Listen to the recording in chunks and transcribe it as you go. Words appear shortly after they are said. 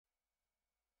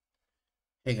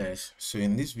Hey guys, so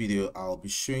in this video I'll be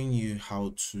showing you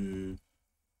how to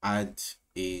add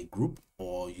a group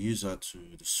or user to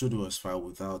the Sudoers file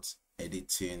without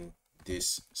editing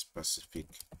this specific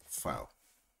file,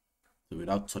 so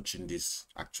without touching this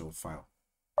actual file.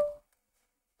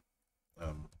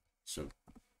 um so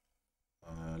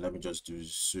let me just do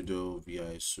sudo vi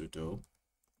sudo.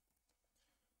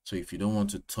 So if you don't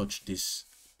want to touch this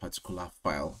particular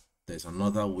file, there's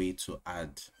another way to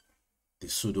add the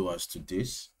Sudoers to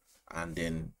this, and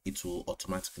then it will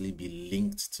automatically be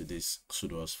linked to this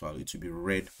Sudoers file. It will be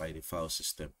read by the file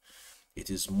system. It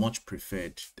is much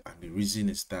preferred, and the reason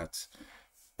is that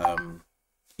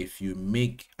if you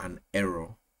make an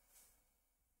error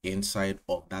inside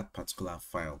of that particular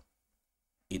file,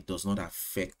 it does not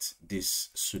affect this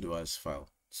Sudoers file.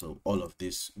 So all of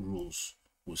these rules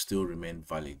will still remain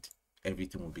valid.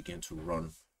 Everything will begin to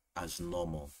run as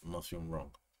normal, nothing wrong.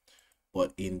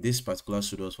 But in this particular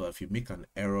Sudoers file, if you make an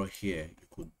error here, you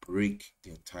could break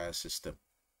the entire system.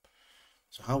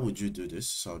 So how would you do this?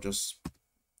 So I'll just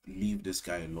leave this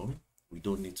guy alone. We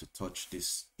don't need to touch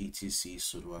this etc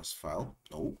Sudoers file.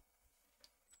 No.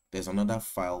 There's another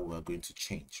file we're going to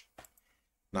change.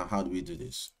 Now, how do we do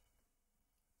this?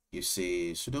 You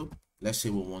say sudo. Let's say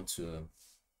we want to,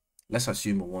 let's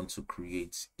assume we want to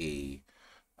create a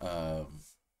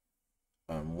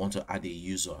want to add a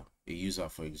user,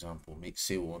 for example.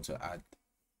 Say we want to add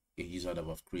a user that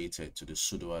we've created to the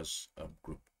Sudoers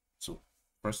group. So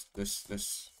first,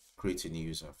 let's create a new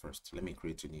user first. Let me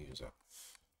create a new user.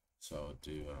 So I'll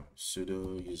do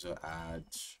sudo user add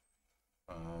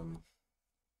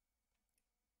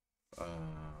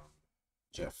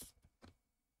Jeff.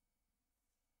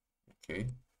 Okay.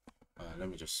 Let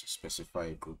me just specify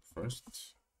a group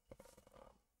first.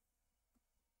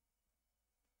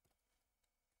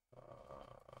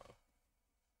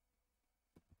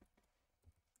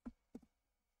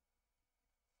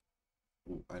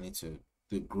 I need to,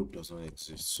 the group does not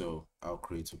exist, so I'll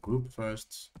create a group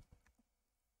first,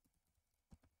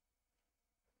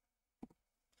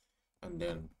 and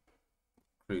then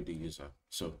create the user.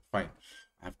 So fine,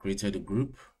 I've created a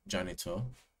group janitor,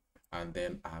 and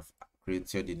then I've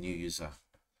created a new user,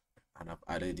 and I've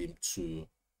added him to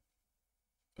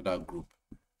that group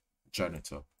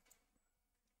janitor.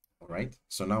 All right,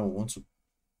 so now we want to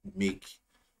make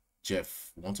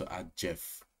Jeff, we want to add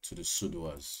Jeff to the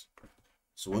Sudoers.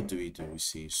 So what do? We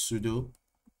say sudo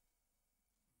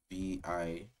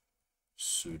vi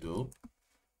sudo,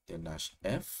 then dash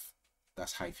f,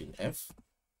 that's hyphen f,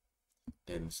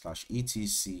 then slash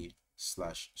etc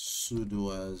slash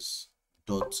sudoers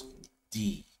dot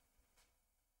d.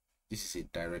 This is a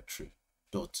directory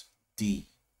dot d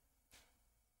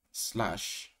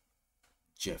slash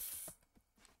Jeff.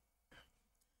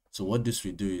 So what this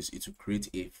will do is it will create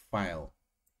a file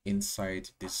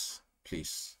inside this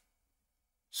place,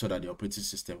 so that the operating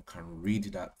system can read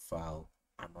that file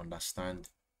and understand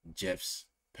Jeff's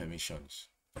permissions.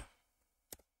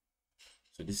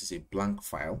 So this is a blank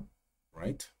file,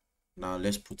 right? Now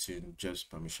let's put in Jeff's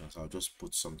permissions. I'll just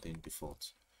put something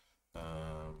default.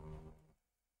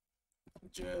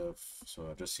 Jeff, so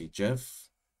I'll just say Jeff.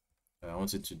 I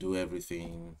want it to do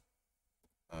everything,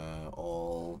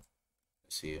 all,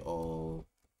 let's say all,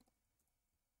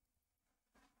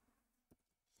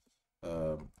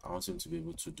 I want him to be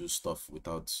able to do stuff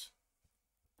without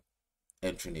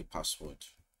entering a password.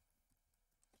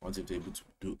 I want him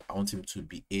to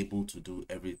be able to do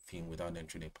everything without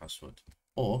entering a password.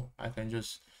 Or I can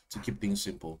just, to keep things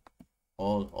simple,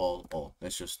 all.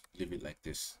 Let's just leave it like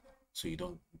this so you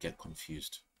don't get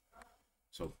confused.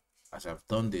 So as I've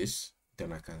done this,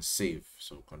 then I can save.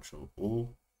 So Control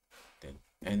O, then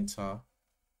enter,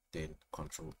 then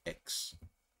Control X,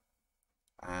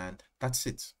 and that's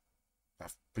it.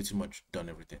 I've pretty much done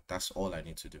everything. That's all I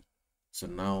need to do. So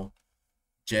now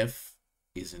Jeff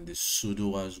is in the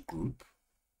Sudoers group,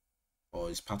 or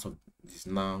is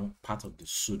now part of the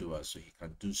Sudoers, so he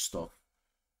can do stuff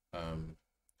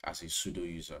as a sudo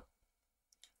user.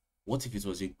 What if it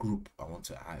was a group I want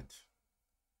to add?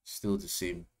 Still the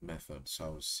same method. So I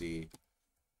would say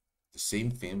the same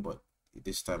thing, but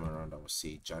this time around I would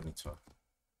say janitor,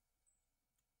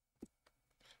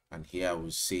 and here I will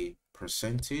say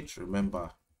percentage.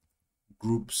 Remember,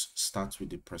 groups start with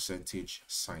the percentage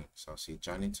sign. So I'll say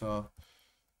janitor.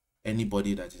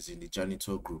 Anybody that is in the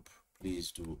janitor group,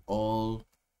 please do all,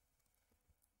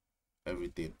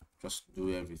 everything. Just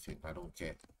do everything. I don't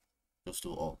care. Just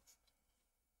do all.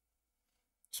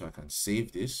 So I can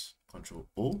save this. Control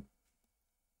O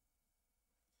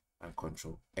and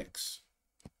Control X.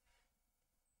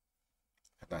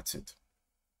 And that's it.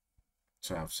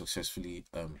 So I've successfully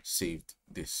saved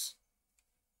this.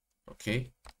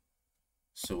 Okay,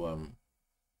 so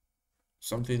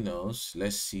something else.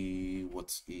 Let's see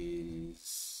what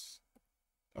is.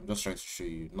 I'm just trying to show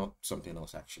you, not something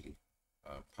else actually.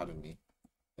 Pardon me.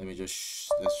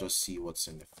 Let's just see what's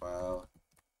in the file.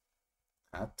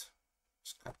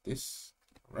 Just cut this.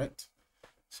 All right.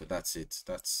 So that's it.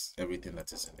 That's everything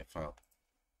that is in the file.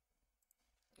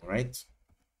 All right.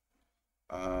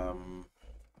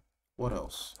 What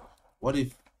else? What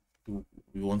if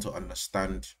we want to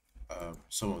understand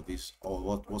some of this,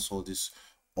 or what's all this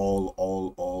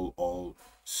all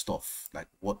stuff, like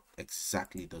what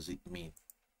exactly does it mean?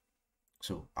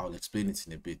 So I'll explain it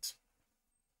in a bit.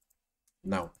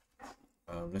 Now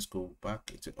let's go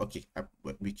back into, okay,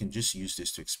 we can just use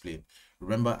this to explain.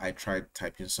 Remember, I tried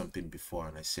typing something before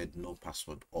and I said no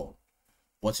password all.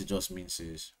 What it just means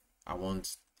is I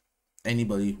want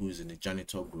anybody who is in the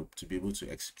janitor group to be able to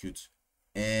execute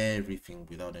everything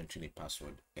without entering a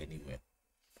password anywhere.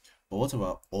 But what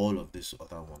about all of these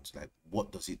other ones? Like,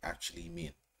 what does it actually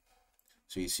mean?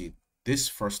 So you see, this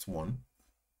first one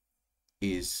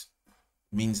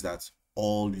means that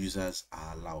all users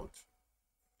are allowed.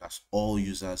 That's all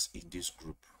users in this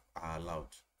group are allowed.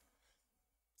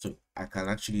 So I can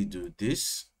actually do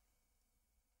this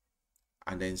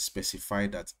and then specify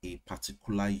that a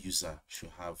particular user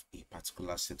should have a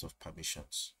particular set of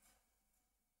permissions.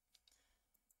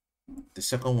 The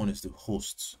second one is the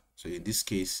hosts. So in this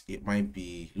case, it might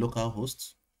be local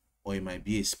hosts, or it might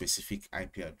be a specific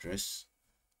IP address.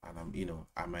 And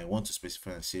I might want to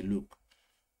specify and say, look,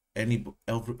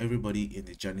 everybody in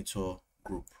the janitor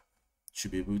group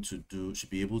should be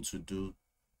able to do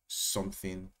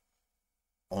something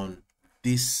on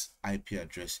this IP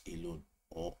address alone,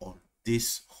 or on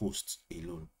this host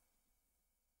alone.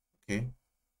 Okay.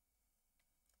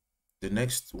 The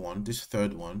next one, this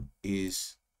third one,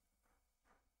 is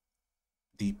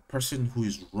the person who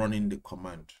is running the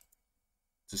command,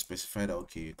 to specify that,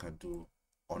 okay, you can do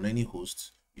on any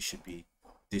host, it should be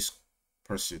this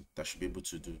person that should be able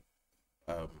to do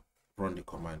run the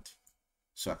command.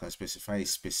 So I can specify a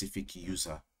specific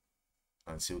user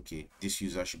and say, okay, this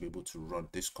user should be able to run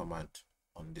this command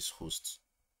on this host.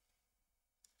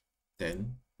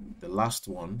 Then the last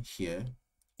one here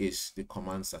is the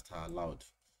commands that are allowed.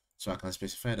 So I can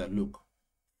specify that, look,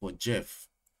 for Jeff,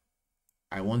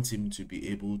 I want him to be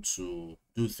able to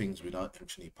do things without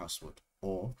entering a password,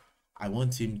 or I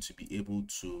want him to be able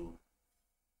to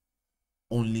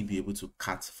only be able to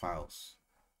cut files,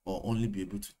 or only be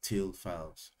able to tail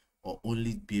files, or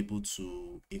only be able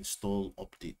to install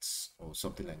updates or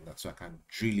something like that. So I can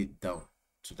drill it down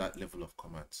to that level of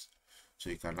commands. So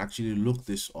you can actually look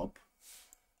this up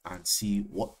and see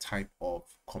what type of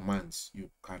commands you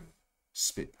can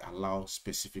allow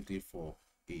specifically for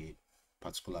a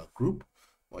particular group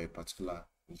or a particular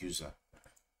user.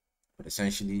 But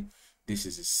essentially, this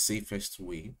is the safest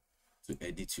way to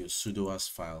edit your Sudoers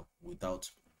file without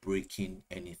breaking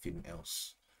anything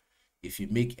else. If you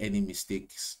make any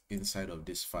mistakes inside of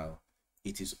this file,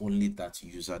 it is only that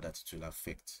user that it will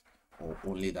affect, or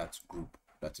only that group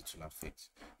that it will affect.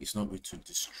 It's not going to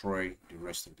destroy the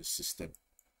rest of the system.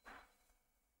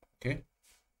 Okay,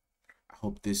 I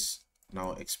hope this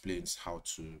now explains how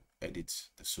to edit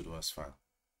the Sudoers file,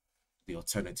 the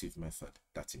alternative method,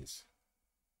 that is.